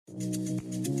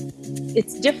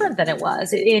it's different than it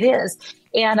was. It is.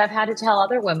 And I've had to tell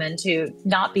other women to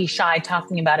not be shy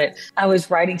talking about it. I was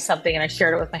writing something and I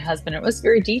shared it with my husband. It was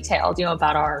very detailed,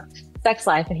 about our sex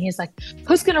life. And he's like,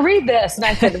 who's going to read this? And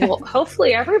I said, well,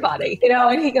 hopefully everybody,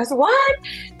 and he goes, what?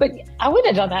 But I wouldn't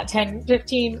have done that 10,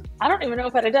 15. I don't even know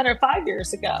if I'd have done it 5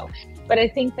 years ago. But I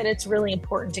think that it's really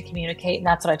important to communicate. And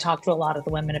that's what I talk to a lot of the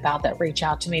women about that reach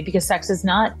out to me, because sex is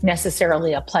not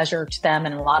necessarily a pleasure to them.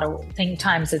 And a lot of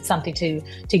times it's something to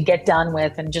get done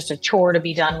with and just a chore to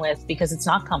be done with, because it's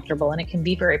not comfortable and it can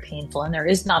be very painful and there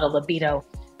is not a libido.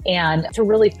 And to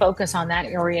really focus on that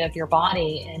area of your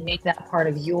body and make that part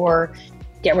of your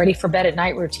get ready for bed at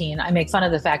night routine. I make fun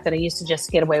of the fact that I used to just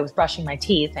get away with brushing my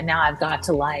teeth, and now I've got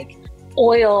to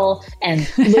oil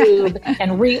and lube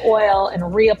and re-oil and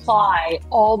reapply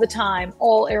all the time,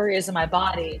 all areas of my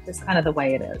body. It's kind of the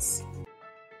way it is.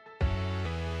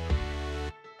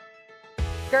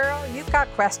 Girl, you've got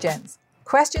questions.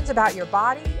 Questions about your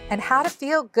body and how to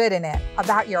feel good in it,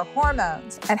 about your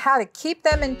hormones and how to keep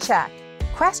them in check.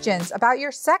 Questions about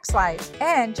your sex life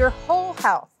and your whole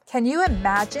health. Can you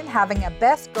imagine having a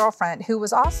best girlfriend who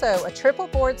was also a triple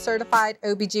board certified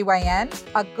OBGYN?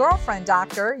 A girlfriend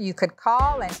doctor you could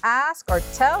call and ask or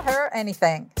tell her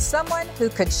anything. Someone who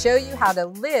could show you how to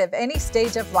live any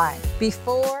stage of life,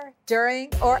 before, during,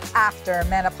 or after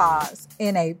menopause,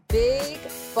 in a big,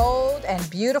 bold, and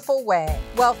beautiful way.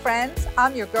 Well, friends,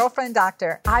 I'm your girlfriend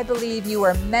doctor. I believe you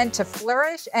are meant to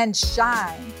flourish and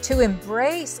shine, to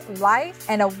embrace life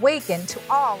and awaken to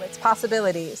all its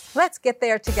possibilities. Let's get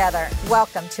there together.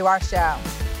 Welcome to our show.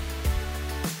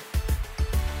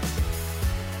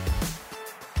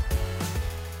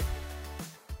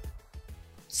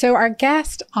 So our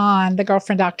guest on the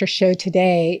Girlfriend Doctor show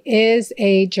today is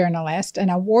a journalist,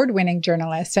 an award-winning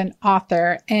journalist, an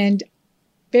author, and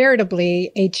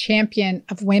veritably a champion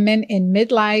of women in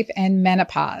midlife and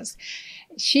menopause.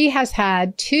 She has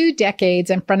had 2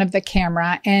 decades in front of the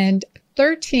camera and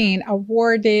 13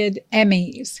 awarded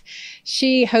Emmys.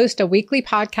 She hosts a weekly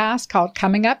podcast called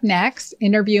Coming Up Next,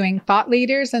 interviewing thought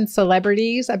leaders and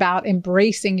celebrities about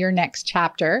embracing your next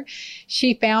chapter.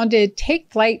 She founded Take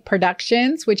Flight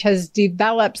Productions, which has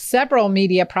developed several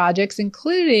media projects,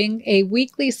 including a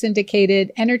weekly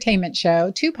syndicated entertainment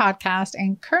show, 2 podcasts,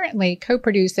 and currently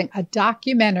co-producing a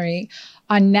documentary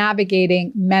on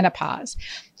navigating menopause.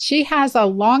 She has a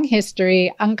long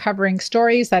history uncovering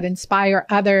stories that inspire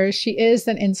others. She is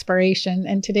an inspiration,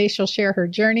 and today she'll share her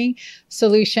journey,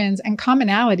 solutions, and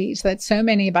commonalities that so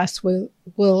many of us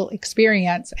will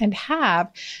experience and have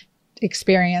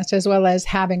experienced, as well as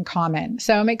have in common.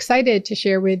 So I'm excited to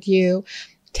share with you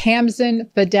Tamsen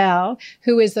Fadal,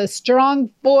 who is a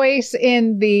strong voice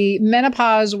in the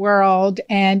menopause world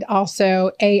and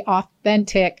also a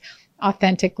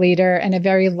authentic leader and a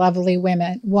very lovely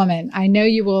woman. I know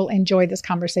you will enjoy this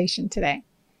conversation today.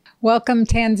 Welcome,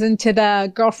 Tamsen, to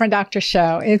the Girlfriend Doctor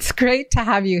show. It's great to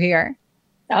have you here.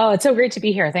 Oh, it's so great to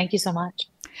be here. Thank you so much.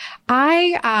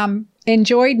 I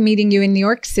enjoyed meeting you in New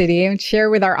York City, and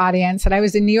share with our audience that I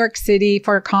was in New York City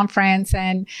for a conference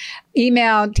and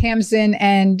emailed Tamsen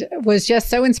and was just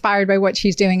so inspired by what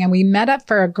she's doing. And we met up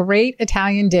for a great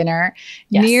Italian dinner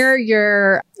near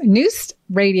your news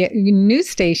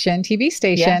station, TV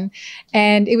station. Yeah.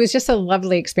 And it was just a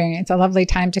lovely experience, a lovely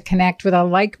time to connect with a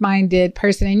like-minded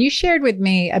person. And you shared with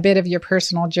me a bit of your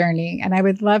personal journey. And I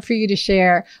would love for you to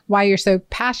share why you're so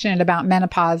passionate about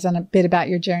menopause and a bit about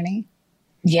your journey.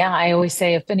 Yeah, I always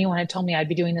say if anyone had told me I'd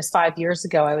be doing this 5 years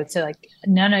ago, I would say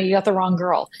no, you got the wrong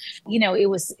girl. It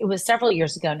was several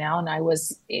years ago now, and I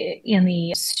was in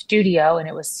the studio, and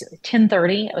it was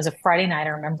 10:30. It was a Friday night. I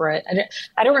remember it.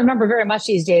 I don't remember very much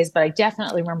these days, but I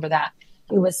definitely remember that.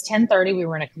 It was 10:30. We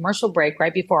were in a commercial break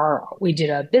right before we did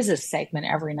a business segment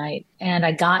every night. And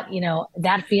I got,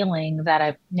 that feeling that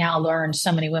I've now learned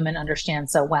so many women understand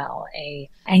so well,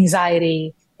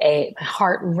 anxiety, a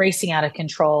heart racing out of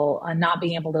control, not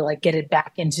being able to get it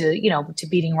back into, to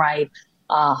beating right,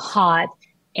 hot.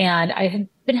 And I had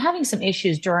been having some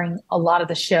issues during a lot of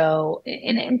the show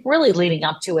and really leading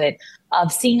up to it,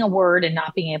 of seeing a word and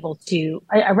not being able to,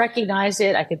 I recognized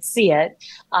it, I could see it,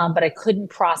 but I couldn't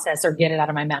process or get it out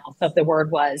of my mouth. So if the word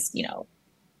was,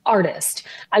 artist,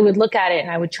 I would look at it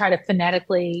and I would try to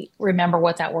phonetically remember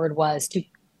what that word was to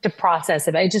process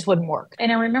it, but it just wouldn't work.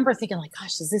 And I remember thinking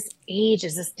gosh, is this age?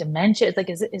 Is this dementia?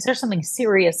 Is there something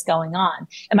serious going on?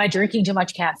 Am I drinking too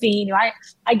much caffeine?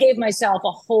 I gave myself a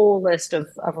whole list of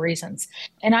reasons.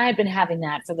 And I had been having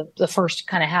that for the first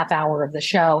kind of half hour of the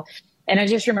show. And I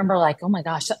just remember oh my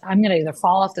gosh, I'm going to either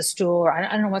fall off the stool or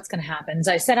I don't know what's going to happen.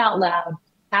 So I said out loud,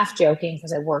 half joking,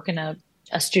 because I work in a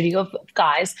studio of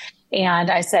guys.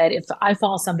 And I said, if I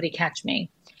fall, somebody catch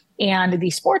me. And the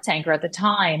sports anchor at the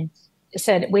time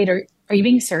said, wait, are you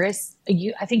being serious?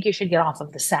 I think you should get off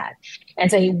of the set. And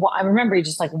so I remember he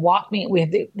just like walked me. We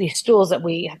have these stools that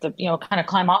we have to, kind of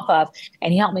climb off of.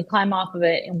 And he helped me climb off of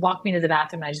it and walked me to the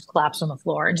bathroom. And I just collapsed on the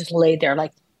floor and just laid there,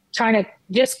 like trying to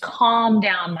just calm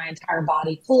down my entire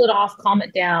body, pull it off, calm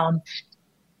it down.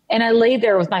 And I laid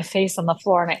there with my face on the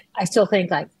floor. And I still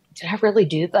think like, did I really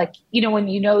do like, when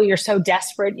you're so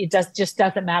desperate, just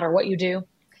doesn't matter what you do.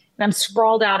 And I'm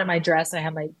sprawled out in my dress and I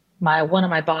have one of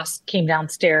my boss came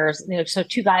downstairs. So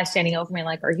two guys standing over me,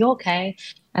 like, "Are you okay?"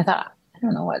 I thought, I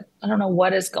don't know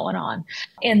what is going on.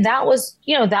 And that was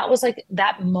like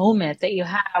that moment that you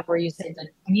have where you say that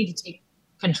I need to take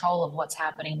control of what's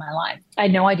happening in my life. I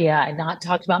had no idea. I had not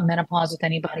talked about menopause with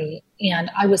anybody,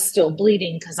 and I was still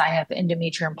bleeding because I have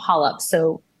endometrium polyps.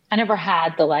 So I never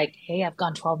had the like, hey, I've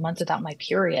gone 12 months without my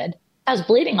period. I was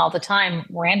bleeding all the time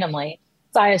randomly.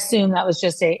 So I assumed that was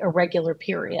just a irregular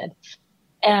period.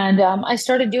 And I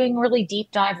started doing really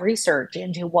deep dive research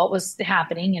into what was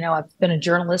happening. I've been a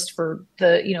journalist for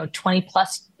the, 20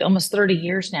 plus, almost 30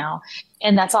 years now.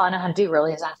 And that's all I know how to do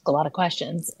really is ask a lot of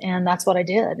questions. And that's what I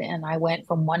did. And I went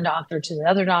from one doctor to the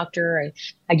other doctor.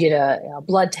 I did a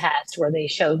blood test where they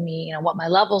showed me, what my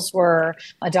levels were.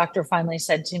 A doctor finally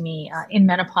said to me, in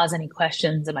menopause, any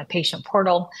questions in my patient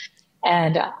portal?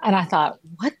 And I thought,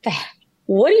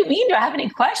 what do you mean? Do I have any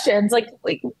questions? Like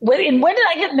when did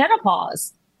I hit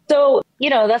menopause? So,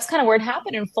 that's kind of where it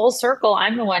happened in full circle.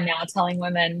 I'm the one now telling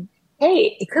women,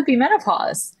 hey, it could be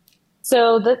menopause.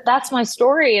 So that's my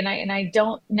story. And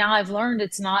now I've learned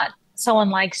it's not so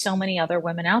unlike so many other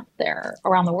women out there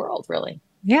around the world, really.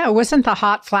 Yeah, it wasn't the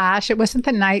hot flash. It wasn't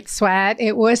the night sweat.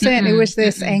 It wasn't, it was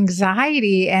this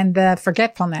anxiety and the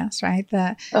forgetfulness, right?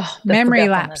 The memory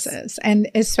lapses. And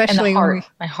especially and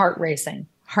my heart racing.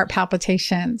 Heart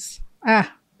palpitations.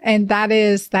 And that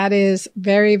is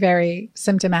very, very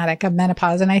symptomatic of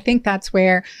menopause. And I think that's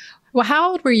where,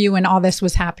 how old were you when all this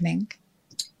was happening?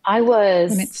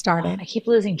 When it started. I keep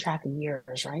losing track of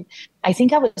years, right? I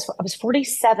think I was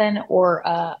 47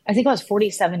 I think I was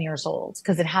 47 years old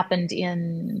because it happened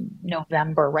in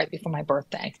November, right before my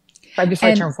birthday. Right before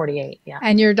I turned 48, yeah.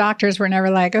 And your doctors were never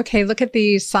like, okay, look at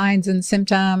these signs and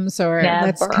symptoms, or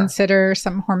let's consider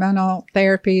some hormonal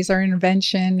therapies or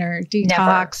intervention or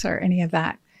detox or any of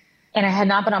that. And I had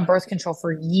not been on birth control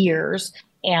for years.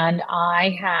 And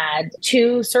I had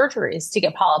 2 surgeries to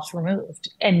get polyps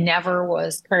removed and never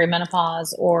was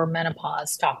perimenopause or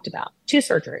menopause talked about. 2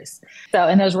 surgeries.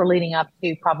 And those were leading up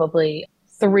to probably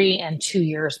 3 and 2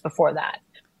 years before that.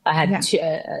 I had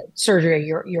surgery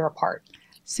a year apart.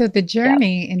 So the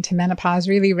journey into menopause,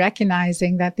 really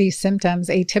recognizing that these symptoms,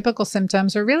 atypical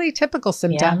symptoms, are really typical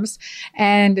symptoms,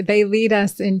 and they lead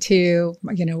us into,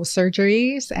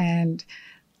 surgeries and,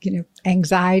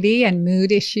 anxiety and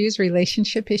mood issues,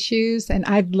 relationship issues. And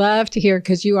I'd love to hear,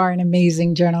 because you are an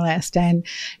amazing journalist and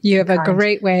you have a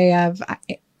great way of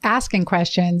asking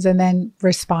questions and then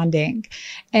responding.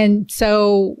 And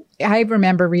so I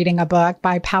remember reading a book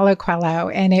by Paulo Coelho,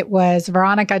 and it was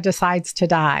Veronica Decides to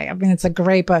Die. I mean, it's a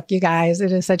great book, you guys.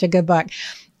 It is such a good book.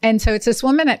 And so it's this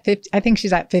woman at 50, I think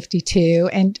she's at 52,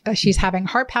 and she's having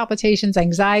heart palpitations,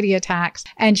 anxiety attacks,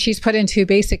 and she's put into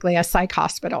basically a psych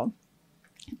hospital.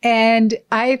 And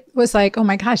I was like, oh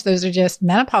my gosh, those are just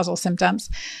menopausal symptoms.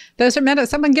 Those are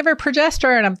someone give her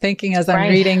progesterone. I'm thinking as I'm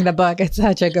reading the book, it's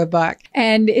such a good book.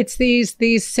 And it's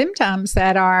these symptoms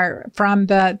that are from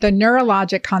the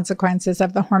neurologic consequences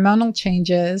of the hormonal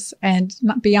changes and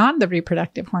not beyond the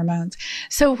reproductive hormones.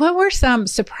 So what were some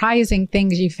surprising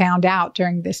things you found out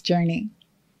during this journey?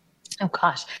 Oh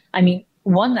gosh. I mean,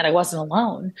 one, that I wasn't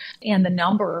alone, and the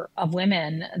number of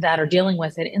women that are dealing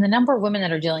with it, and the number of women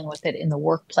that are dealing with it in the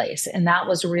workplace. And that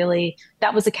was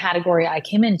a category I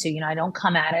came into. I don't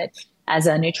come at it as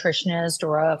a nutritionist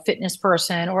or a fitness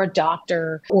person or a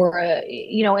doctor or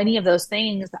any of those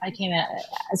things. I came at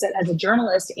as a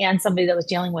journalist and somebody that was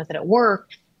dealing with it at work,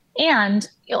 and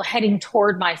heading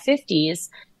toward my 50s,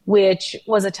 which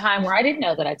was a time where I didn't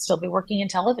know that I'd still be working in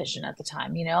television at the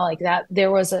time, like that.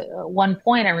 There was one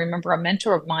point, I remember a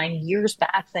mentor of mine years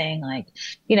back saying like,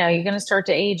 you're going to start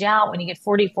to age out when you get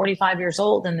 40, 45 years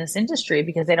old in this industry,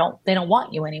 because they don't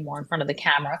want you anymore in front of the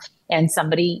camera, and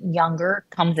somebody younger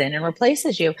comes in and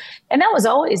replaces you. And that was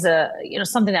always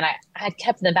something that I had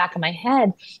kept in the back of my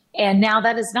head. And now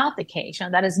that is not the case.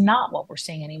 That is not what we're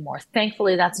seeing anymore.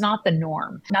 Thankfully, that's not the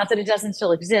norm. Not that it doesn't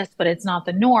still exist, but it's not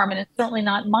the norm. And it's certainly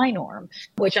not my norm,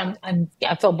 which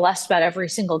I feel blessed about every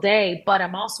single day. But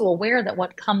I'm also aware that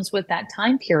what comes with that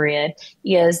time period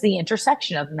is the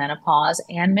intersection of menopause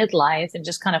and midlife and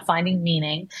just kind of finding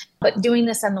meaning. But doing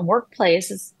this in the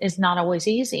workplace is not always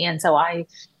easy. And so I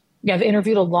Yeah, I've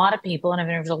interviewed a lot of people and I've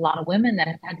interviewed a lot of women that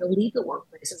have had to leave the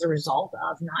workplace as a result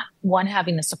of not one,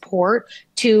 having the support,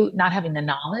 two, not having the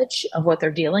knowledge of what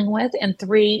they're dealing with, and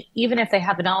three, even if they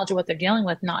have the knowledge of what they're dealing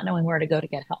with, not knowing where to go to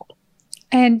get help.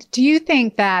 And do you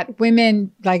think that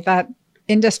women, like that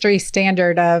industry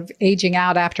standard of aging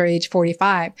out after age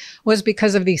 45, was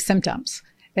because of these symptoms?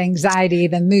 The anxiety,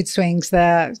 the mood swings,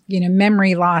 the,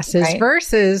 memory losses, Right.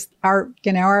 versus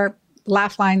our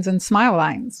laugh lines and smile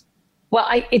lines. Well,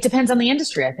 it depends on the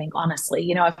industry, I think, honestly.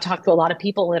 I've talked to a lot of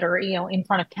people that are, in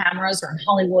front of cameras or in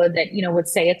Hollywood that, would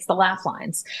say it's the laugh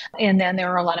lines. And then there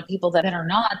are a lot of people that are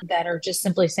not, that are just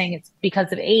simply saying it's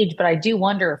because of age. But I do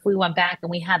wonder if we went back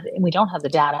and we don't have the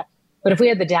data, but if we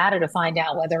had the data to find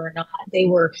out whether or not they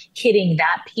were hitting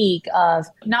that peak of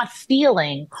not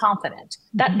feeling confident,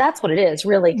 that's what it is,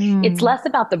 really. It's less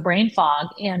about the brain fog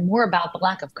and more about the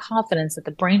lack of confidence that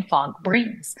the brain fog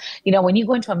brings. When you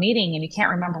go into a meeting and you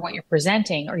can't remember what you're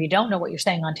presenting, or you don't know what you're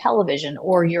saying on television,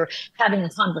 or you're having a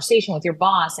conversation with your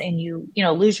boss and you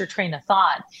lose your train of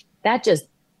thought, that just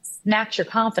smacks your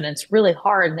confidence really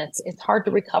hard. And it's hard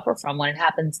to recover from when it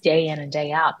happens day in and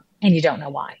day out and you don't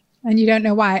know why. And you don't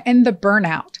know why. And the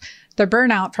burnout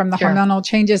from the Sure. hormonal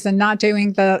changes and not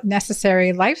doing the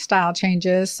necessary lifestyle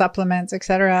changes, supplements, et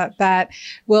cetera, that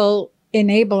will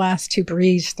enable us to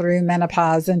breeze through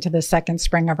menopause into the second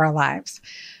spring of our lives.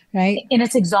 Right. And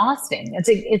it's exhausting.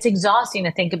 It's exhausting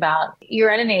to think about.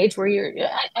 You're at an age where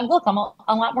I'm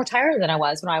a lot more tired than I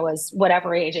was when I was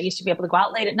whatever age. I used to be able to go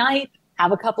out late at night,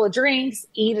 have a couple of drinks,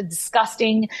 eat a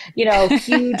disgusting,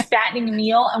 huge fattening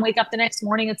meal, and wake up the next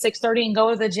morning at 6:30 and go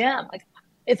to the gym. Like,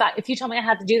 if you told me I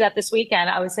had to do that this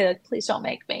weekend, I would say, like, please don't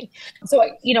make me. So,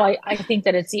 I think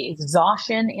that it's the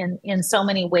exhaustion in so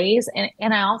many ways.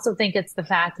 And I also think it's the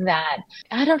fact that,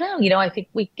 I don't know, I think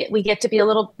we get to be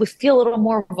we feel a little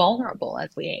more vulnerable as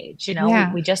we age,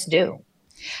 Yeah. we just do.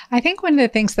 I think one of the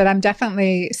things that I'm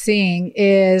definitely seeing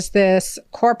is this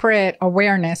corporate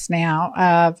awareness now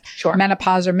of Sure.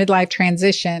 menopause or midlife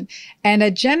transition, and a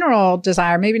general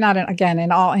desire, maybe not again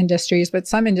in all industries, but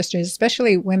some industries,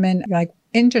 especially women, like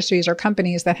industries or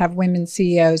companies that have women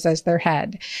CEOs as their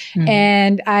head. Mm-hmm.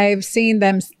 And I've seen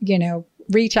them,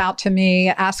 reach out to me,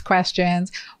 ask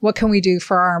questions. What can we do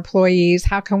for our employees?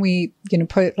 How can we,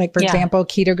 put, like, for example,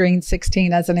 Keto Green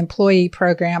 16 as an employee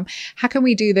program? How can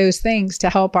we do those things to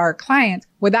help our clients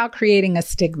without creating a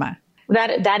stigma?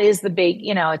 That is the big,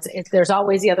 there's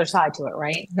always the other side to it,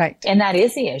 right? Right. And that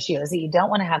is the issue, is that you don't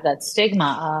want to have that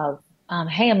stigma of,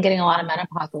 hey, I'm getting a lot of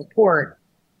menopause support,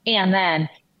 and then,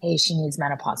 hey, she needs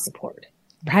menopause support.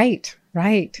 Right.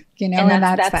 And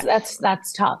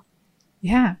that's tough.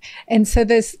 Yeah. And so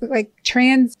this, like,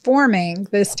 transforming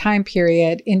this time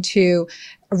period into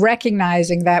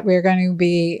recognizing that we're going to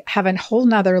be having a whole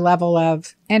nother level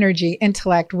of energy,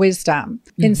 intellect, wisdom,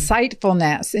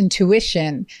 insightfulness,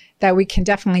 intuition that we can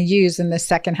definitely use in the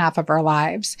second half of our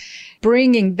lives,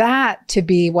 bringing that to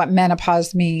be what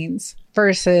menopause means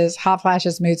versus hot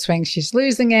flashes, mood swings. She's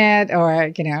losing it,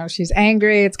 or, she's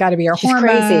angry. It's got to be her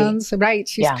hormones. Crazy. Right.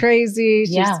 She's crazy.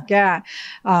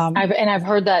 I've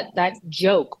heard that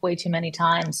joke way too many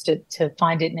times to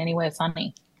find it in any way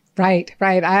funny. Right.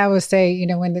 I always say,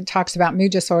 when it talks about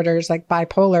mood disorders like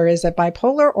bipolar, is it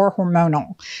bipolar or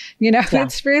hormonal?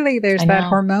 It's really, there's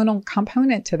that hormonal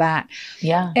component to that.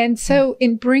 Yeah. And so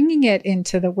in bringing it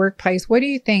into the workplace, what do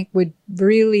you think would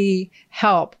really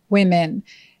help women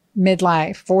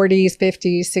midlife, 40s,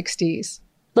 50s, 60s?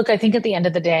 Look, I think at the end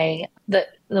of the day,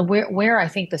 where I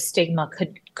think the stigma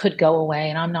could go away,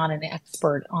 and I'm not an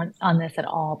expert on this at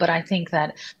all, but I think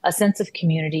that a sense of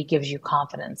community gives you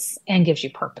confidence and gives you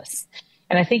purpose.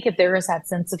 And I think if there is that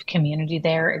sense of community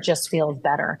there, it just feels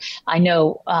better. I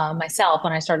know myself,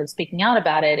 when I started speaking out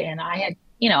about it, and I had,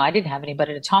 I didn't have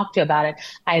anybody to talk to about it.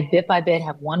 I had bit by bit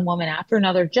have one woman after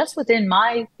another, just within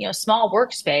my, small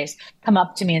workspace, come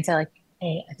up to me and say, like,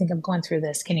 hey, I think I'm going through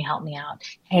this. Can you help me out?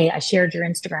 Hey, I shared your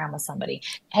Instagram with somebody.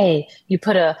 Hey, you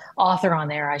put a author on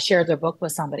there. I shared their book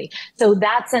with somebody. So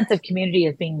that sense of community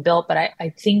is being built. But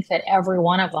I think that every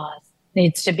one of us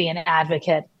needs to be an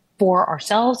advocate for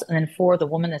ourselves and then for the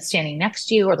woman that's standing next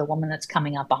to you or the woman that's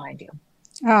coming up behind you.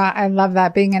 Oh, I love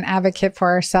that, being an advocate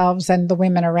for ourselves and the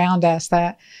women around us.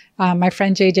 That my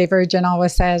friend JJ Virgin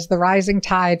always says, the rising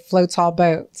tide floats all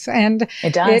boats. And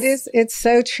it does. It's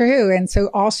so true. And so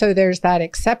also there's that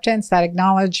acceptance, that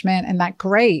acknowledgement, and that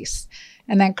grace.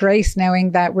 And that grace,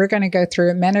 knowing that we're going to go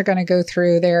through, men are going to go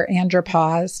through their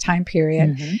andropause time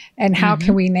period. And how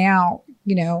can we now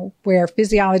where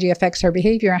physiology affects our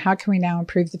behavior, and how can we now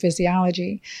improve the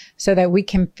physiology so that we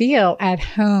can feel at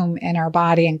home in our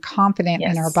body and confident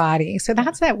in our body. So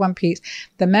that's that one piece,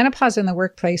 the menopause in the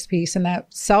workplace piece, and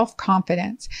that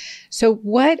self-confidence. So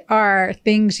what are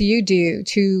things you do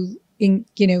to,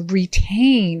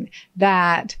 retain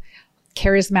that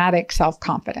charismatic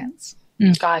self-confidence?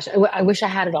 Gosh, I wish I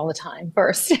had it all the time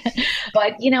first.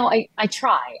 But, I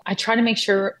try to make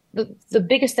sure the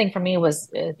biggest thing for me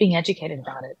was being educated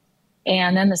about it.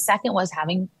 And then the second was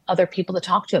having other people to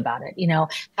talk to about it,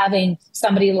 having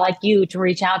somebody like you to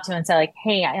reach out to and say like,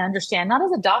 hey, I understand, not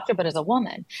as a doctor, but as a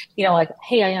woman, like,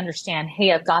 hey, I understand.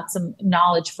 Hey, I've got some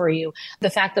knowledge for you.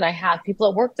 The fact that I have people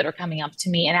at work that are coming up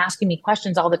to me and asking me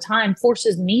questions all the time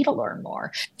forces me to learn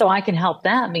more so I can help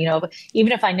them,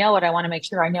 even if I know it, I want to make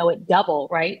sure I know it double,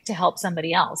 right, to help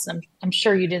somebody else. I'm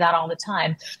sure you do that all the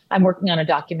time. I'm working on a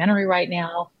documentary right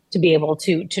now to be able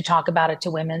to talk about it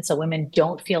to women so women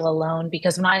don't feel alone.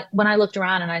 Because when I looked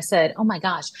around and I said, oh my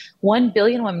gosh, 1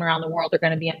 billion women around the world are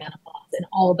going to be in menopause and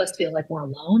all of us feel like we're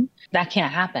alone, that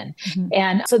can't happen. Mm-hmm.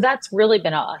 And so that's really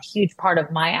been a huge part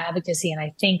of my advocacy. And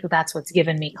I think that's what's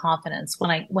given me confidence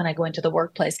when I go into the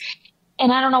workplace.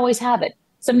 And I don't always have it.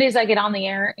 Some days I get on the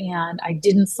air and I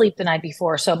didn't sleep the night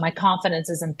before, so my confidence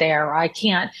isn't there. Or I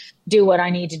can't do what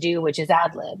I need to do, which is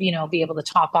ad lib, be able to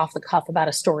talk off the cuff about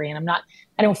a story. And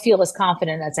I don't feel as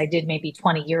confident as I did maybe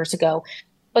 20 years ago.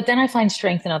 But then I find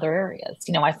strength in other areas.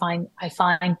 I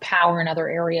find power in other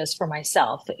areas for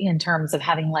myself in terms of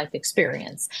having life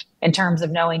experience, in terms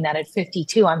of knowing that at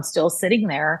 52, I'm still sitting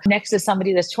there next to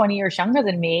somebody that's 20 years younger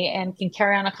than me and can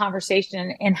carry on a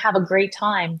conversation and have a great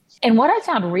time. And what I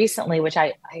found recently, which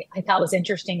I thought was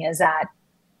interesting, is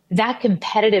that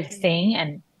competitive thing,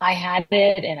 and I had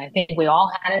it, and I think we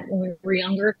all had it when we were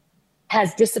younger,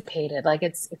 has dissipated. Like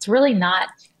it's really not.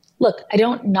 Look, I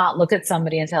don't not look at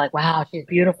somebody and say like, wow, she's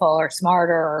beautiful or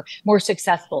smarter or more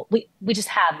successful. We just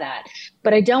have that.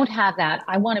 But I don't have that.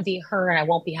 I want to be her and I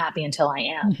won't be happy until I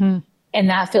am. Mm-hmm. And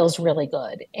that feels really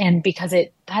good. And because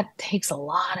that takes a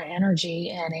lot of energy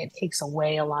and it takes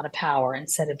away a lot of power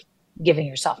instead of giving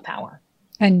yourself power.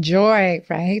 And joy,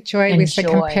 right? Joy. We say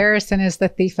comparison is the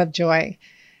thief of joy.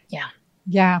 Yeah.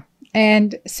 Yeah.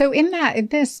 And so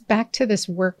back to this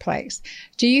workplace,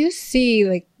 do you see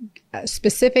like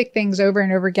specific things over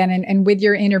and over again and with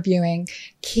your interviewing,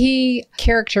 key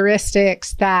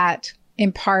characteristics that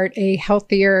impart a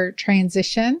healthier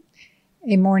transition,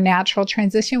 a more natural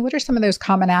transition? What are some of those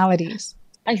commonalities?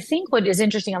 I think what is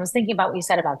interesting, I was thinking about what you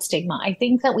said about stigma. I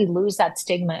think that we lose that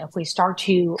stigma if we start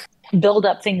to build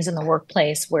up things in the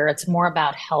workplace where it's more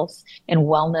about health and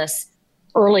wellness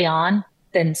early on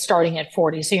than starting at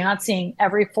 40. So you're not seeing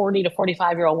every 40 to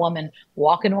 45-year-old woman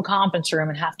walk into a conference room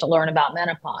and have to learn about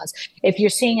menopause. If you're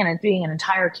seeing it being an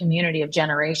entire community of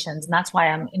generations, and that's why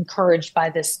I'm encouraged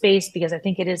by this space, because I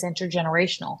think it is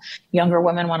intergenerational. Younger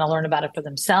women want to learn about it for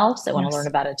themselves. They want to learn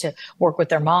about it to work with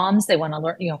their moms. They want to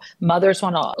learn, mothers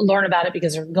want to learn about it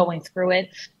because they're going through it.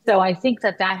 So I think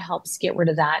that helps get rid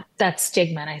of that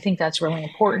stigma. And I think that's really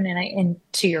important. And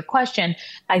to your question,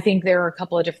 I think there are a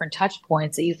couple of different touch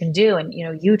points that you can do. And,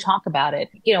 you talk about it,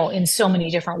 in so many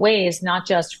different ways, not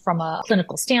just from a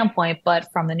clinical standpoint, but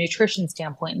from the nutrition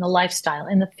standpoint and the lifestyle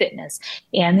and the fitness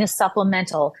and the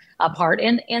supplemental part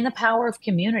and the power of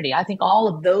community. I think all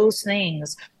of those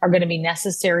things are going to be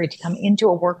necessary to come into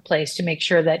a workplace to make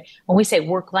sure that when we say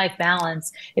work-life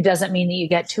balance, it doesn't mean that you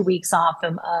get 2 weeks off,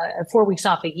 4 weeks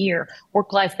off a year.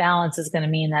 Work-life balance is going to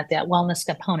mean that wellness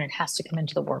component has to come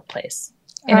into the workplace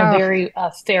in a very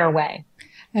fair way.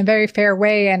 A very fair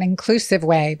way and inclusive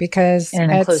way, because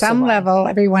at some level,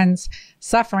 everyone's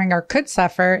suffering or could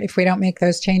suffer if we don't make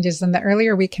those changes. And the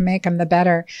earlier we can make them, the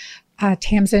better.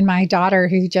 Tamsen, my daughter,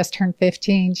 who just turned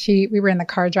 15, we were in the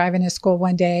car driving to school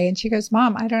one day and she goes,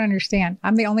 Mom, I don't understand.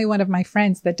 I'm the only one of my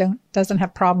friends that doesn't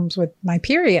have problems with my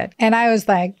period. And I was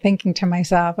like thinking to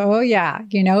myself, oh yeah,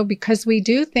 because we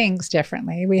do things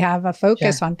differently. We have a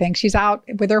focus on things. She's out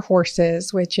with her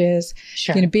horses, which is,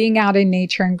 being out in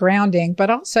nature and grounding.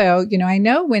 But also, I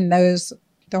know when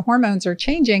the hormones are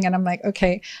changing and I'm like,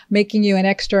 okay, making you an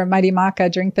extra mighty maca,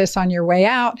 drink this on your way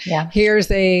out. Yeah. Here's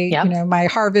my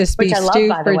harvest beef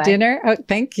stew for dinner. Oh,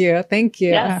 thank you. Thank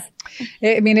you. Yes.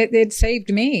 It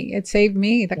saved me. It saved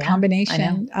me the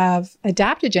combination of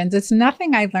adaptogens. It's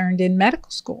nothing I learned in medical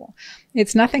school.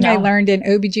 It's nothing I learned in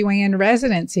OBGYN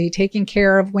residency, taking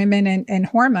care of women and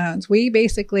hormones. We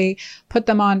basically put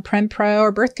them on Prempro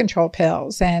or birth control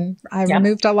pills. And I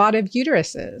removed a lot of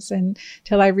uteruses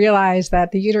until I realized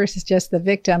that the uterus is just the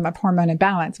victim of hormone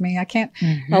imbalance. I can't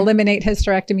eliminate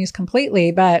hysterectomies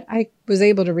completely, but I was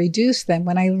able to reduce them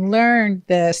when I learned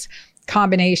this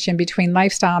combination between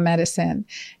lifestyle medicine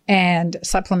and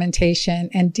supplementation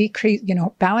and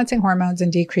balancing hormones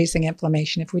and decreasing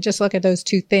inflammation. If we just look at those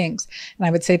two things, and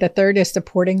I would say the third is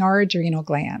supporting our adrenal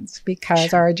glands,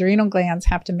 because our adrenal glands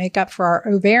have to make up for our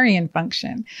ovarian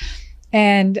function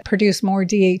and produce more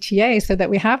DHEA so that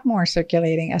we have more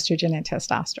circulating estrogen and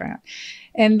testosterone.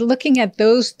 And looking at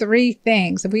those three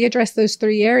things, if we address those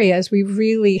three areas, we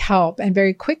really help and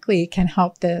very quickly can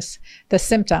help the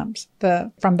symptoms,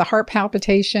 from the heart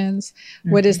palpitations.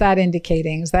 Mm-hmm. What is that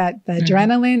indicating? Is that the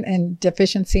adrenaline and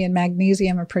deficiency in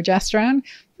magnesium or progesterone?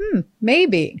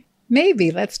 Maybe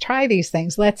let's try these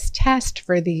things. Let's test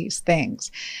for these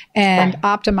things and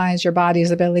optimize your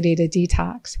body's ability to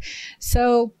detox.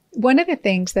 So one of the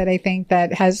things that I think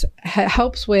that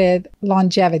helps with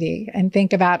longevity, and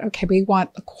think about, okay, we want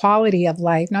a quality of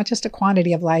life, not just a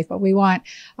quantity of life, but we want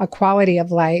a quality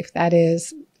of life that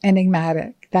is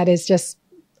enigmatic, that is just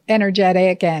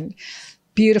energetic and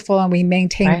beautiful, and we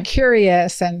maintain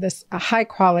curious and this a high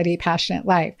quality, passionate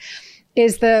life,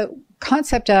 is the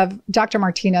concept of, Dr.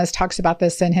 Martinez talks about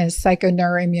this in his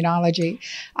psychoneuroimmunology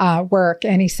work.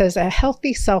 And he says a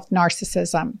healthy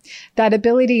self-narcissism, that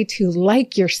ability to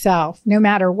like yourself no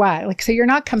matter what. Like, so you're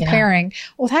not comparing,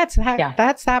 well, that's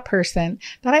that person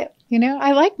that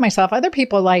I like myself. Other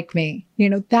people like me,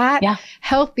 that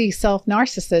healthy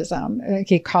self-narcissism, like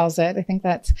he calls it. I think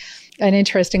that's an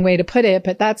interesting way to put it,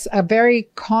 but that's a very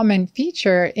common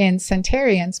feature in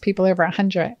centenarians, people over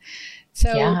 100.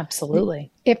 So yeah,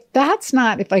 absolutely. If that's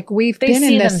not, if like we've they been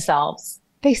see in this, themselves.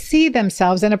 They see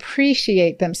themselves and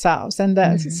appreciate themselves, and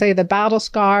say the battle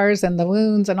scars and the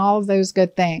wounds and all of those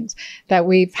good things that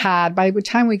we've had. By the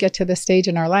time we get to this stage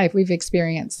in our life, we've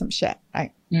experienced some shit,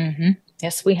 right? Mm-hmm.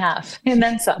 Yes, we have. And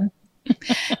then some.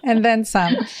 And then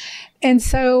some. And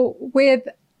so with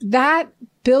that,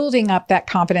 building up that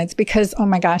confidence, because, oh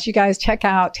my gosh, you guys check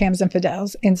out Tamsen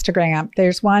Fadal's Instagram.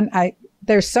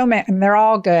 There's so many, and they're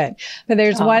all good. But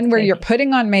there's one where you're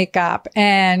putting on makeup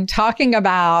and talking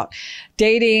about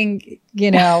dating,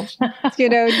 dating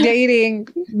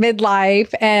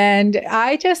midlife. And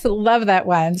I just love that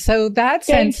one. So that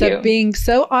sense of being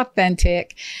so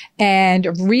authentic and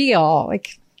real,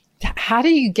 like, how do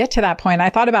you get to that point?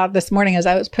 I thought about this morning as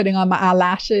I was putting on my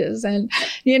eyelashes and,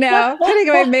 putting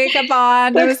my makeup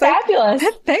on. They're fabulous.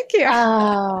 Like, thank you.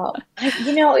 Oh,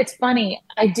 it's funny.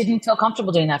 I didn't feel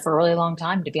comfortable doing that for a really long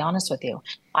time, to be honest with you.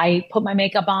 I put my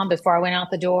makeup on before I went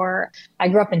out the door. I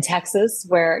grew up in Texas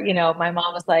where, my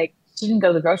mom was like, she didn't go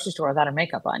to the grocery store without her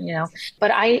makeup on,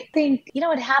 But I think,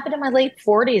 it happened in my late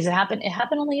 40s. It happened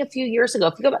only a few years ago.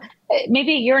 If you go back,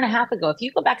 maybe a year and a half ago, if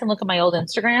you go back and look at my old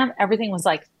Instagram, everything was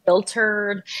like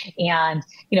filtered and,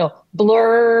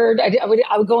 blurred. I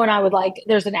would go and I would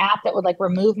there's an app that would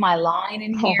remove my line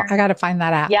in here. I got to find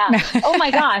that app. Yeah. Oh my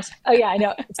gosh. Oh yeah, I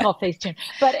know. It's called Facetune.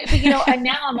 But and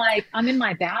now I'm in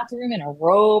my bathroom in a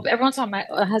robe. Every once in a while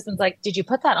my husband's like, did you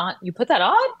put that on? You put that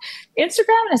on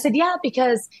Instagram? And I said, yeah,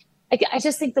 because I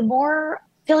just think the more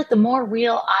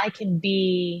real I can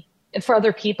be for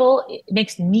other people, it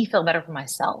makes me feel better for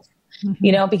myself,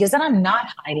 because then I'm not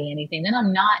hiding anything. Then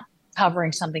I'm not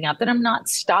covering something up. Then I'm not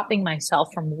stopping myself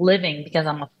from living because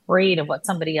I'm afraid of what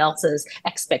somebody else's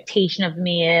expectation of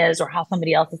me is or how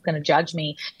somebody else is going to judge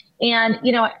me. And,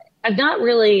 I've not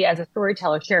really, as a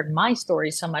storyteller, shared my story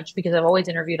so much because I've always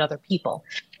interviewed other people.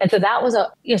 And so that was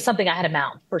something I had to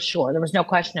mount for sure. There was no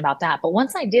question about that. But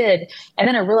once I did, and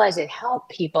then I realized it helped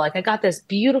people. Like I got this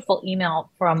beautiful email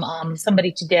from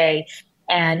somebody today,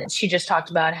 and she just talked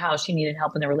about how she needed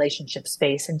help in the relationship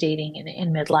space and dating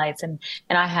in midlife. And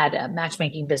I had a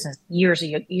matchmaking business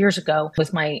years ago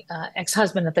with my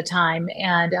ex-husband at the time.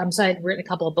 And so I had written a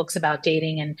couple of books about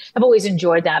dating, and I've always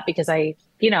enjoyed that because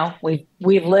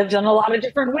we've lived in a lot of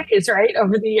different ways, right?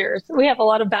 Over the years, we have a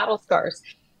lot of battle scars.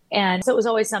 And so it was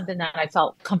always something that I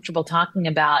felt comfortable talking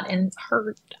about. And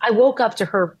I woke up to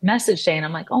her message saying,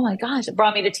 I'm like, oh my gosh, it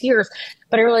brought me to tears.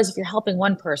 But I realized if you're helping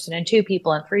one person and two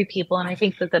people and three people, and I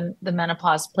think that the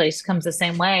menopause place comes the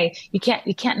same way, you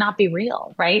can't not be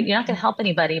real, right? You're not going to help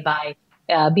anybody by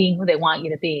being who they want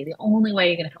you to be. The only way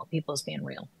you're going to help people is being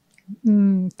real.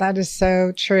 That is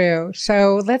so true.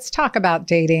 So let's talk about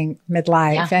dating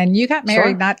midlife. Yeah. And you got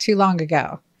married not too long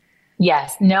ago.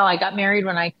 Yes. No, I got married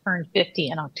when I turned 50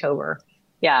 in October.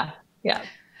 Yeah. Yeah.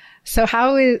 So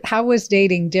how was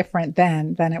dating different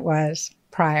then than it was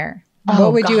prior?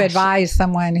 What would you advise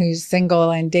someone who's single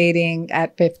and dating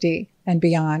at 50 and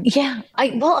beyond? Yeah.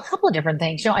 A couple of different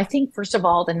things. I think first of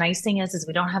all, the nice thing is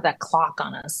we don't have that clock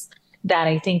on us. that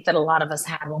I think that a lot of us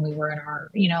had when we were in our,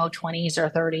 20s or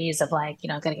 30s of like,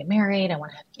 gotta get married. I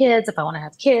want to have kids. If I want to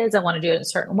have kids, I want to do it a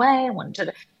certain way. I want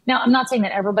to. Now, I'm not saying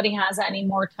that everybody has that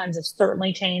anymore. Times have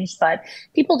certainly changed, but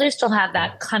people do still have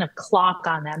that kind of clock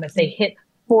on them if they hit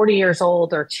 40 years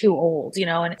old or too old,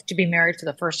 and to be married for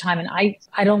the first time. And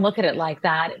I don't look at it like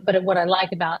that. But what I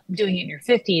like about doing it in your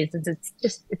 50s is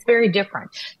it's very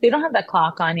different. They don't have that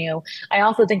clock on you. I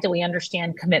also think that we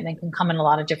understand commitment can come in a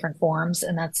lot of different forms.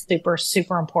 And that's super,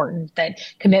 super important, that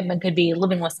commitment could be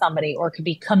living with somebody, or could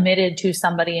be committed to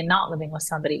somebody and not living with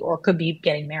somebody, or could be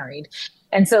getting married.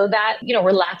 And so that,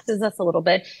 relaxes us a little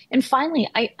bit. And finally,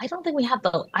 I don't think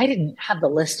I didn't have the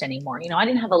list anymore. I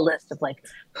didn't have a list of like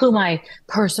who my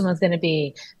person was going to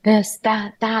be, this,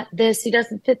 that, this, he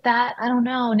doesn't fit that. I don't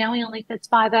know. Now he only fits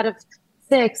 5 out of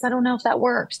 6. I don't know if that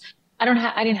works. I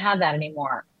didn't have that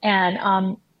anymore. And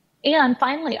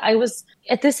finally, I was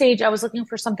at this age, I was looking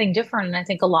for something different. And I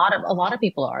think a lot of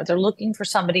people are, they're looking for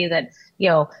somebody that,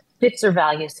 fits their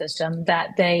value system, that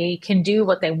they can do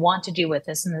what they want to do with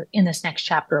this in this next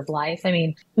chapter of life. I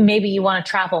mean, maybe you want to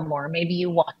travel more. Maybe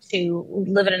you want to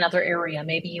live in another area.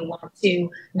 Maybe you want to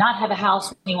not have a house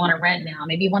when you want to rent now.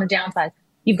 Maybe you want to downsize.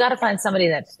 You've got to find somebody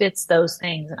that fits those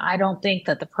things. And I don't think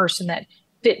that the person that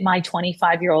fit my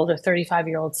 25-year-old or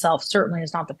 35-year-old self certainly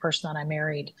is not the person that I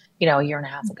married, a year and a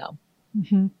half ago.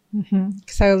 Mm-hmm, mm-hmm.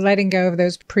 So letting go of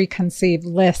those preconceived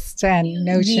lists and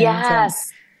notions.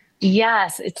 Yes.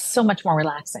 Yes, it's so much more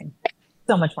relaxing.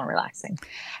 So much more relaxing.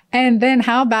 And then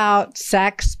how about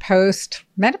sex post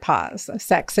menopause?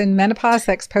 Sex in menopause,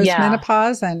 sex post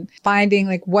menopause, and finding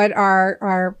like what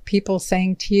are people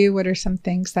saying to you? What are some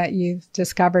things that you've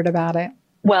discovered about it?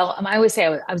 Well, I always say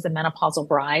I was a menopausal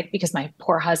bride, because my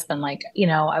poor husband,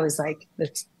 I was like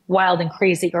this wild and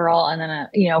crazy girl. And then,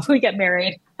 we get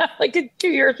married like 2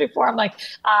 years before, I'm like,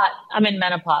 I'm in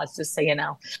menopause, just so you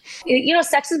know.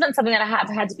 Sex has been something that I have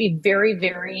had to be very,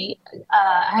 very,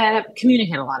 I had to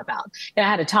communicate a lot about. And I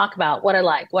had to talk about what I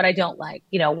like, what I don't like,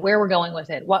 where we're going with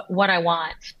it, what I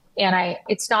want. And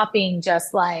it stopped being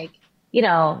just like,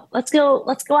 let's go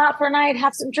out for a night,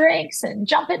 have some drinks and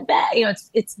jump in bed.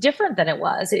 It's different than it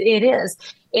was. It is.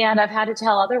 And I've had to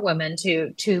tell other women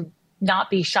to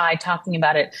not be shy talking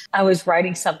about it. I was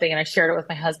writing something and I shared it with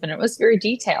my husband. It was very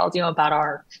detailed, about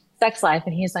our sex life.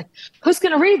 And he's like, who's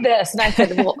going to read this? And I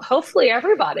said, well, hopefully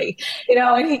everybody,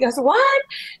 and he goes, what?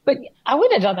 But I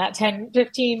wouldn't have done that 10,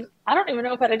 15. I don't even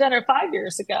know if I'd have done it 5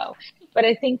 years ago. But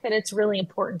I think that it's really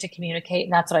important to communicate.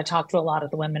 And that's what I talk to a lot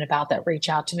of the women about that reach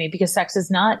out to me, because sex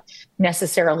is not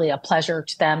necessarily a pleasure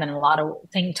to them. And a lot of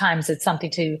times it's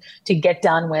something to get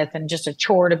done with, and just a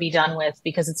chore to be done with,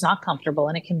 because it's not comfortable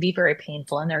and it can be very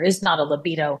painful, and there is not a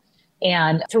libido.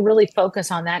 And to really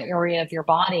focus on that area of your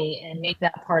body and make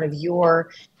that part of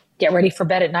your get ready for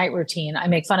bed at night routine. I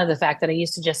make fun of the fact that I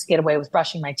used to just get away with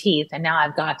brushing my teeth, and now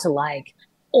I've got to like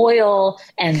oil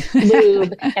and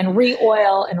lube and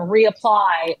re-oil and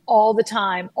reapply all the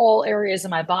time, all areas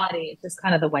of my body. It's just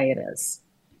kind of the way it is.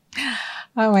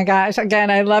 Oh my gosh. Again,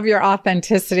 I love your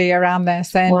authenticity around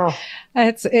this. And Wow.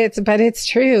 but it's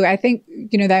true. I think,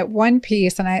 that one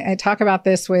piece, and I talk about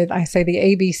this with, I say the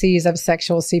ABCs of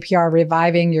sexual CPR,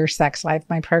 reviving your sex life,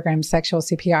 my program, Sexual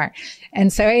CPR.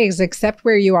 And so accept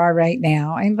where you are right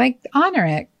now and honor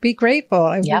it, be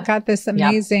grateful. Yep. We've got this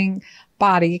amazing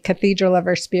body, cathedral of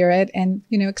our spirit, and,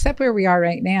 accept where we are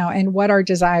right now and what our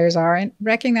desires are, and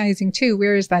recognizing too,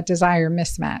 where is that desire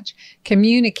mismatch,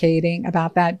 communicating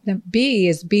about that. The B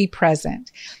is be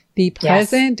present. Be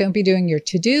present. Yes. Don't be doing your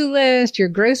to-do list, your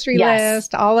grocery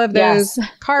list, all of those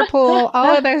carpool,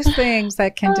 all of those things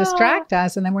that can distract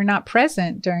us. And then we're not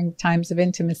present during times of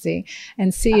intimacy.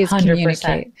 And C is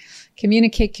 100%.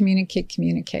 Communicate,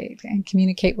 and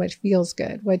communicate what feels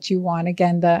good, what you want.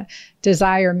 Again, the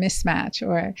desire mismatch,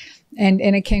 and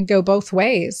it can go both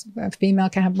ways. A female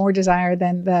can have more desire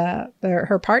than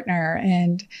her partner,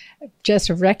 and just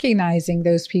recognizing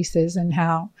those pieces and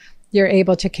how you're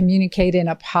able to communicate in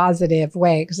a positive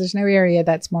way, because there's no area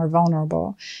that's more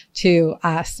vulnerable to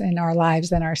us in our lives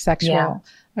than our sexual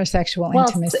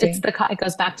intimacy. It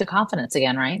goes back to confidence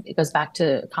again, right? It goes back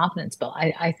to confidence, Bill.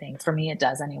 I think for me, it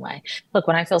does anyway. Look,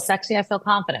 when I feel sexy, I feel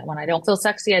confident. When I don't feel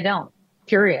sexy, I don't,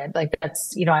 period. Like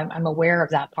that's, I'm aware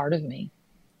of that part of me.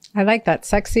 I like that.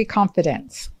 Sexy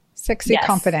confidence.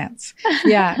 Confidence.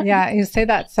 Yeah. You say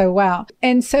that so well.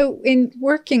 And so in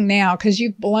working now, because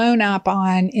you've blown up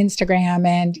on Instagram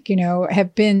and,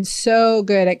 have been so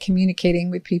good at communicating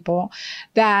with people,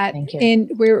 that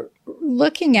we're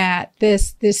looking at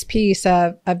this piece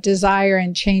of desire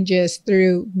and changes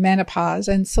through menopause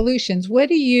and solutions, what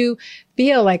do you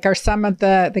feel like are some of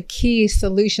the key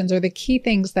solutions or the key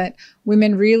things that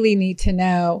women really need to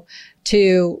know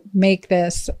to make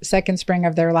this second spring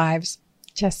of their lives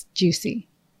just juicy?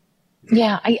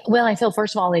 Yeah, I feel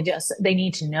first of all they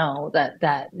need to know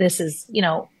that this is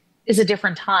a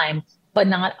different time, but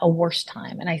not a worse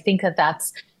time. And I think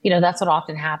that's what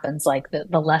often happens, like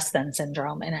the less than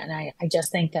syndrome. And I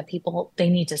just think that they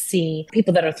need to see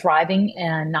people that are thriving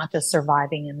and not just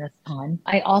surviving in this time.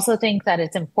 I also think that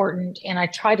it's important, and I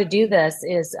try to do this,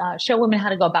 is show women how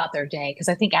to go about their day, because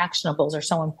I think actionables are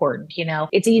so important.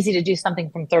 It's easy to do something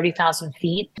from 30,000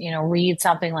 feet, read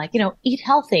something like, eat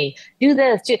healthy, do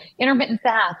this, do intermittent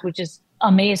fast, which is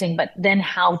amazing, but then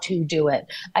how to do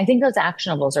it. I think those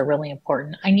actionables are really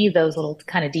important. I need those little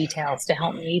kind of details to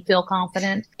help me feel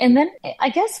confident. And then I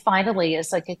guess finally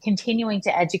is like a continuing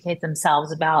to educate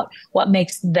themselves about what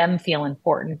makes them feel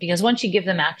important, because once you give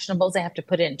them actionables, they have to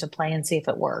put it into play and see if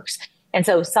it works. And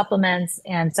so supplements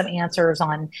and some answers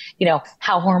on,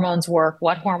 how hormones work,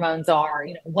 what hormones are,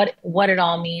 what it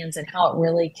all means and how it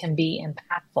really can be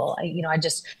impactful.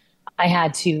 I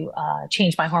had to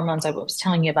change my hormones. I was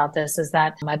telling you about this, is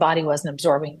that my body wasn't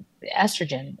absorbing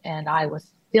estrogen and I was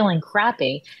feeling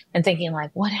crappy and thinking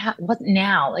like, what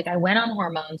now? Like I went on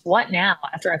hormones. What now?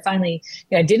 After I finally,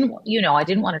 I didn't want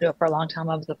to do it for a long time.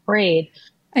 I was afraid.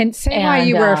 And say why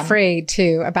you were afraid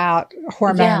too about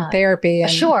hormone therapy. And,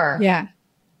 sure. Yeah.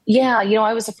 Yeah,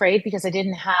 I was afraid because I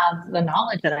didn't have the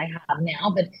knowledge that I have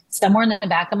now, but somewhere in the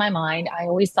back of my mind, I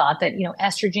always thought that,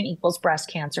 estrogen equals breast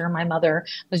cancer. My mother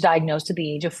was diagnosed at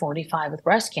the age of 45 with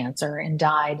breast cancer and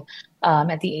died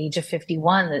at the age of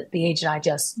 51, the age that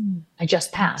I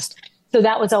just passed. So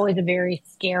that was always a very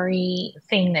scary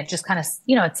thing that just kind of,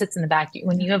 it sits in the back.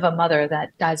 When you have a mother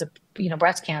that dies of,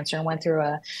 breast cancer and went through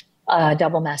a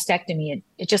double mastectomy,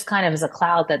 it just kind of is a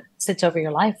cloud that sits over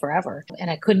your life forever. And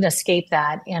I couldn't escape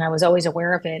that. And I was always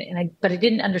aware of it. But I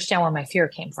didn't understand where my fear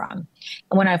came from.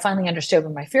 And when I finally understood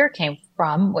where my fear came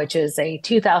from, which is a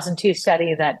 2002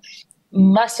 study that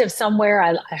must have somewhere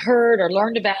I heard or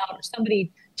learned about, or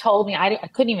somebody told me, I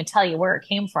couldn't even tell you where it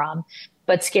came from,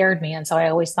 but scared me. And so I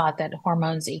always thought that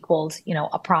hormones equaled,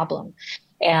 a problem.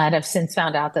 And I've since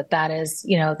found out that is,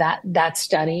 that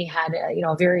study had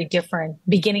a very different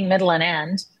beginning, middle, and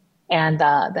end. And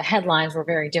the headlines were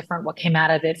very different, what came out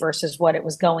of it versus what it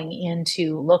was going in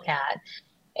to look at.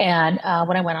 And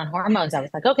when I went on hormones, I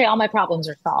was like, okay, all my problems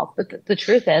are solved. But the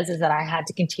truth is that I had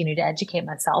to continue to educate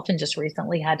myself, and just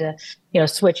recently had to,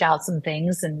 switch out some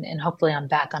things, and hopefully I'm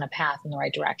back on a path in the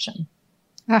right direction.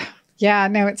 Yeah,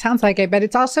 no, it sounds like it, but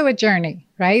it's also a journey,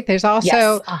 right? There's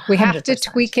also, yes, we have to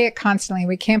tweak it constantly.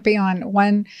 We can't be on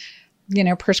one,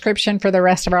 prescription for the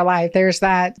rest of our life. There's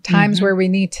that times where we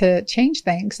need to change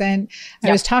things. And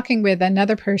I was talking with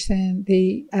another person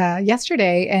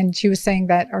yesterday, and she was saying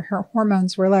that her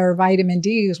hormones were low, her vitamin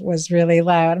D was really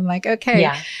low. And I'm like,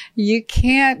 okay,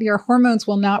 your hormones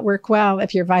will not work well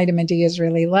if your vitamin D is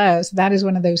really low. So that is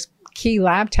one of those key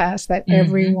lab tests that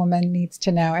every woman needs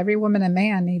to know. Every woman and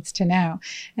man needs to know.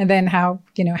 And then how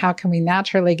can we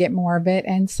naturally get more of it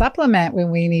and supplement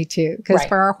when we need to? Because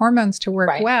for our hormones to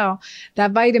work well,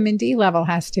 that vitamin D level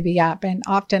has to be up. And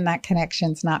often that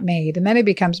connection's not made. And then it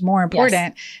becomes more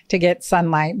important to get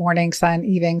sunlight, morning sun,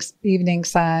 evening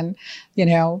sun,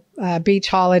 beach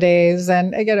holidays,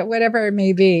 and again, whatever it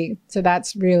may be. So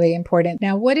that's really important.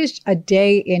 Now, what is a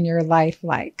day in your life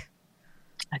like?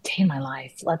 A day in my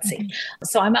life. Let's see.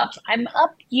 So I'm up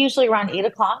usually around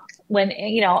 8:00 when,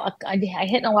 I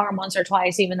hit an alarm once or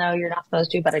twice, even though you're not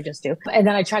supposed to, but I just do. And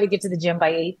then I try to get to the gym by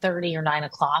 8:30 or 9:00.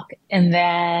 And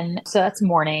then, so that's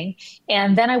morning.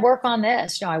 And then I work on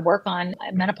this, I work on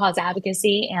menopause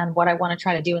advocacy and what I want to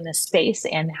try to do in this space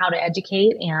and how to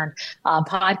educate, and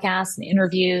podcasts and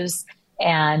interviews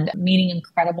and meeting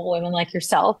incredible women like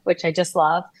yourself, which I just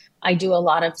love. I do a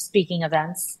lot of speaking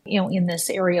events, in this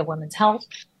area of women's health.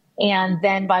 And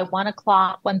then by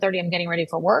 1:30, I'm getting ready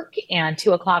for work. And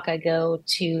 2:00, I go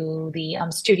to the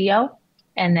studio.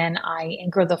 And then I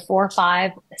anchor the 4,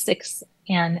 5, 6,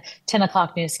 and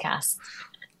 10:00 newscasts.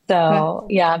 So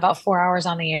about 4 hours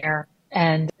on the air.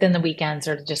 And then the weekends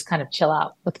are to just kind of chill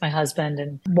out with my husband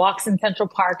and walks in Central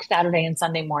Park Saturday and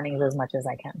Sunday mornings as much as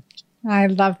I can. I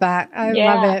love that. I love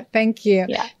Yeah. it. Thank you.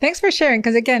 Yeah. Thanks for sharing.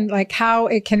 Because again, like how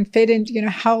it can fit into,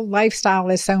 how lifestyle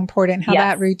is so important, how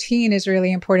that Yes. routine is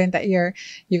really important, that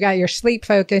you've got your sleep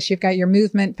focus, you've got your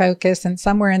movement focus, and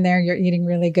somewhere in there, you're eating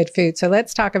really good food. So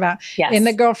let's talk about in the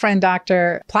Yes. Girlfriend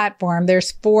Doctor platform,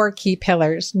 there's 4 key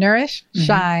pillars: nourish, Hmm.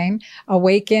 shine,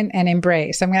 awaken, and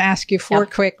embrace. I'm going to ask you 4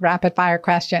 Yep. quick rapid fire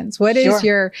questions. What is Sure.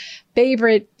 your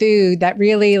favorite food that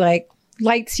really like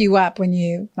lights you up when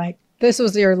you like, this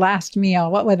was your last meal?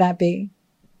 What would that be?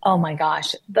 Oh my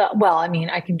gosh. Well, I mean,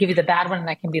 I can give you the bad one and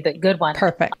I can be the good one.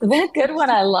 Perfect. The good one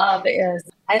I love is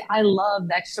I love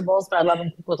vegetables, but I love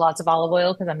them cooked with lots of olive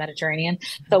oil because I'm Mediterranean.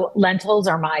 So lentils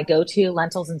are my go-to,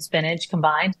 lentils and spinach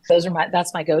combined.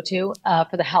 That's my go-to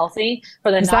for the healthy.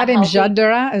 For the Is not that healthy,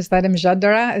 imjadra? Is that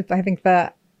imjadra? It's, I think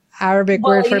the Arabic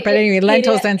well, word for it, but anyway,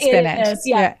 lentils and it spinach. is.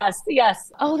 Yeah. Yes.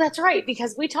 Yes. Oh, that's right.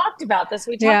 Because we talked about this.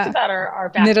 We talked Yeah. about our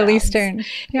Middle backgrounds. Eastern.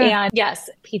 Yeah. And yes,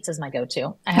 pizza's my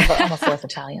go-to. I'm a fourth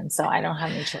Italian, so I don't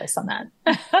have any choice on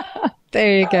that.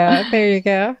 There you go. There you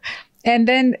go. And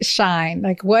then shine.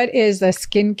 Like, what is a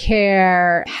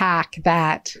skincare hack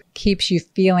that keeps you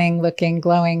feeling, looking,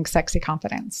 glowing, sexy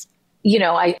confidence?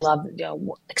 I love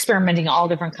experimenting all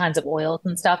different kinds of oils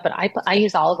and stuff, but I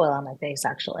use olive oil on my face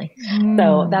actually. So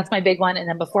Mm. that's my big one. And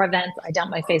then before events, I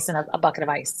dump my face in a bucket of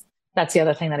ice. That's the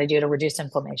other thing that I do to reduce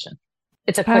inflammation.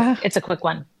 Uh, It's a quick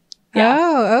one. Yeah.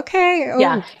 oh, okay.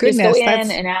 Yeah. Oh, Just go goodness.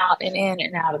 in and out and in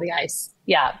and out of the ice.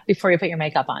 Yeah. Before you put your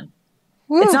makeup on.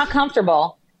 It's Woo. not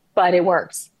comfortable, but it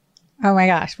works. Oh my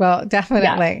gosh. Well, Yeah.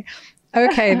 definitely.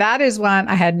 Okay, that is one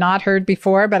I had not heard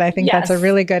before, but I think that's a Yes.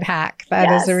 really good hack. That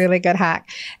is a Yes. really good hack.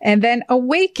 And then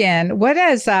awaken. What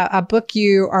is a book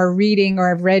you are reading or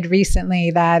have read recently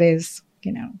that is,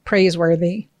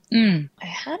 praiseworthy? I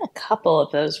had a couple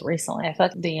of those recently. I feel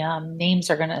like the names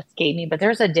are going to escape me, but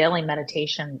there's a daily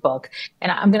meditation book, and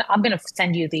I'm gonna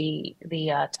send you the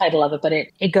title of it. But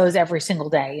it goes every single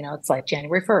day. It's like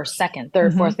January 1st, 2nd,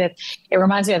 3rd, Hmm. 4th, 5th. It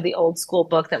reminds me of the old school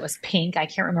book that was pink. I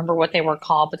can't remember what they were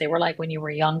called, but they were like when you were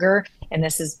younger, and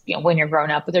this is when you're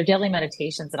grown up. But they're daily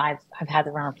meditations, and I've had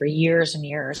them around for years and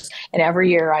years. And every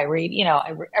year I read,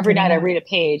 every night I Yeah. read a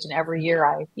page, and every year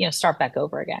I start back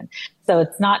over again. So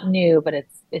it's not new, but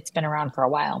it's been around for a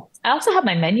while. I also have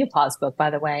my Menopause book, by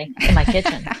the way, in my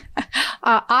kitchen. True,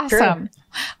 Awesome. true.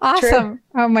 Awesome.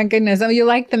 Oh my goodness. Oh, you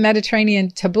like the Mediterranean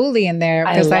tabbouleh in there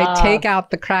I because I take love,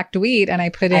 out the cracked wheat and I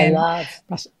put I in, love.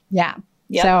 yeah.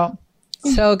 Yep. So,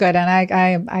 so good. And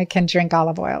I can drink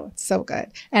olive oil. It's so good.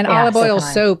 And Yeah, olive so oil can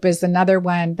I. soap is another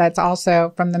one that's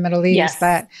also from the Middle East Yes,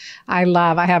 that I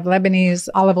love. I have Lebanese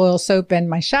olive oil soap in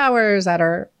my showers at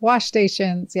our wash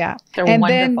stations. Yeah. they're And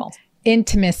then wonderful.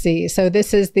 intimacy. So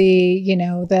this is the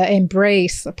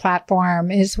embrace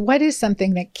platform is what is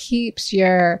something that keeps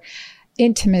your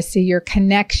intimacy, your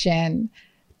connection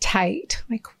tight?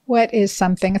 Like what is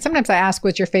something? And sometimes I ask,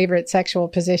 what's your favorite sexual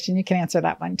position? You can answer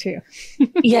that one too.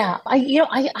 Yeah, I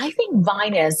think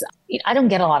Vine is. I don't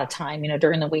get a lot of time.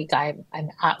 During the week, I'm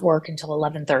at work until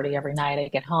 11:30 every night. I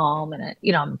get home and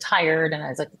I'm tired, and I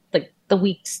was like the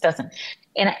weeks doesn't.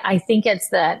 And I think it's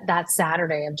that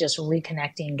Saturday of just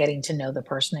reconnecting, getting to know the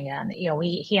person again.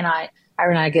 He and Ira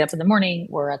and I get up in the morning.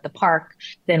 We're at the park.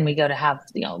 Then we go to have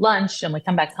lunch, and we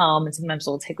come back home. And sometimes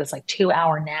we'll take this like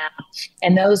 2-hour nap.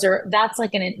 And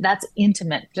that's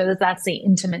intimate. That's the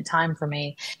intimate time for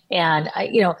me. And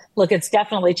look, it's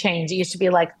definitely changed. It used to be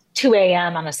like 2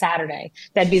 a.m. on a Saturday.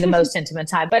 That'd be the most intimate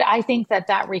time. But I think that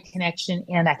reconnection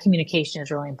and that communication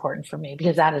is really important for me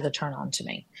because that is a turn on to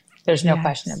me. There's no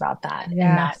question Yes. about that. And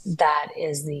that Yes. that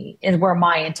is where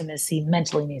my intimacy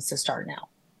mentally needs to start now.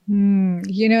 And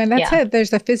that's Yeah. it.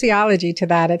 There's a physiology to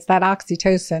that. It's that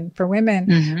oxytocin. For women,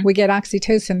 Hmm. we get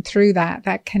oxytocin through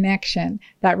that connection,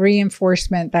 that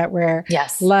reinforcement that we're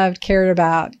Yes. loved, cared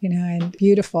about, and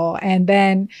beautiful. And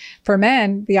then for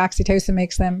men, the oxytocin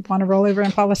makes them want to roll over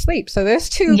and fall asleep. So there's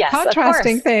two Yes, of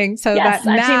contrasting course. things. So Yes, that I've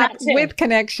seen nap that too. with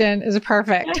connection is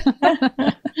perfect.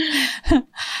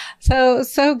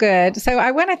 So good. So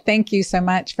I want to thank you so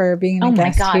much for being Oh a my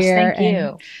guest gosh, here thank and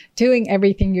you. doing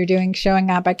everything you're doing, showing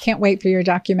up. I can't wait for your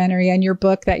documentary and your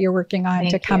book that you're working on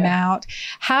to Thank come you. out.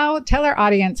 Tell our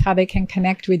audience how they can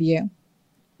connect with you.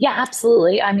 Yeah,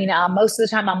 absolutely. I mean, most of the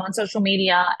time I'm on social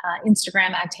media,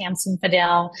 Instagram at Tamsen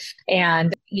Fadal.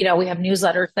 And, we have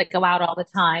newsletters that go out all the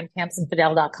time,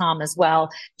 tamsenfadal.com as well,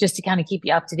 just to kind of keep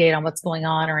you up to date on what's going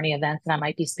on or any events that I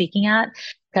might be speaking at.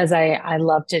 Because I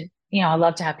love to, I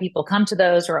love to have people come to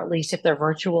those, or at least if they're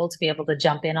virtual, to be able to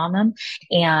jump in on them.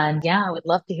 And yeah, I would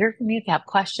love to hear from you if you have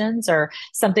questions or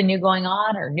something new going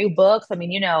on or new books. I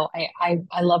mean,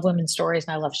 I love women's stories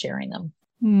and I love sharing them.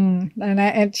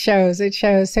 It shows. It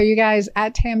shows. So you guys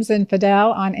at Tamsen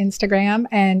Fadal on Instagram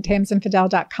and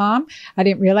tamsenfadal.com. I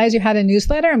didn't realize you had a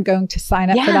newsletter. I'm going to sign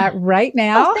up for that right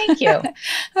now. Oh, thank you.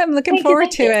 I'm looking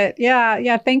forward to it. Yeah.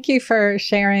 Yeah. Thank you for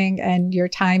sharing and your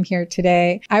time here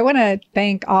today. I want to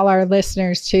thank all our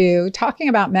listeners too. Talking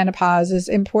about menopause is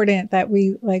important that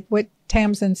we, like what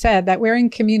Tamsen said, that we're in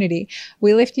community.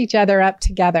 We lift each other up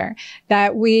together,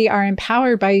 that we are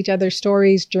empowered by each other's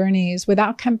stories, journeys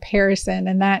without comparison.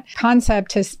 And that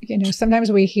concept is, sometimes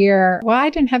we hear, well, I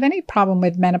didn't have any problem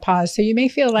with menopause. So you may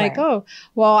feel like, oh,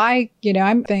 well, I'm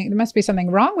thinking there must be something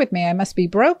wrong with me. I must be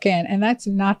broken. And that's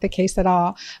not the case at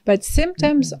all. But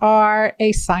symptoms are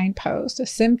a signpost.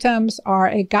 Symptoms are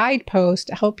a guidepost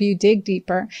to help you dig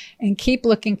deeper and keep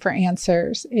looking for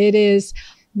answers. It is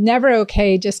never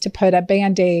okay just to put a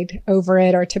Band-Aid over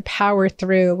it or to power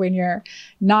through when you're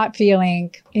not feeling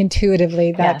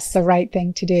intuitively that's the right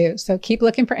thing to do. So keep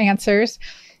looking for answers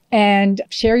and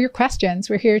share your questions.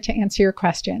 We're here to answer your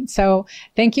questions. So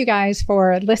thank you guys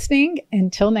for listening.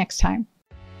 Until next time.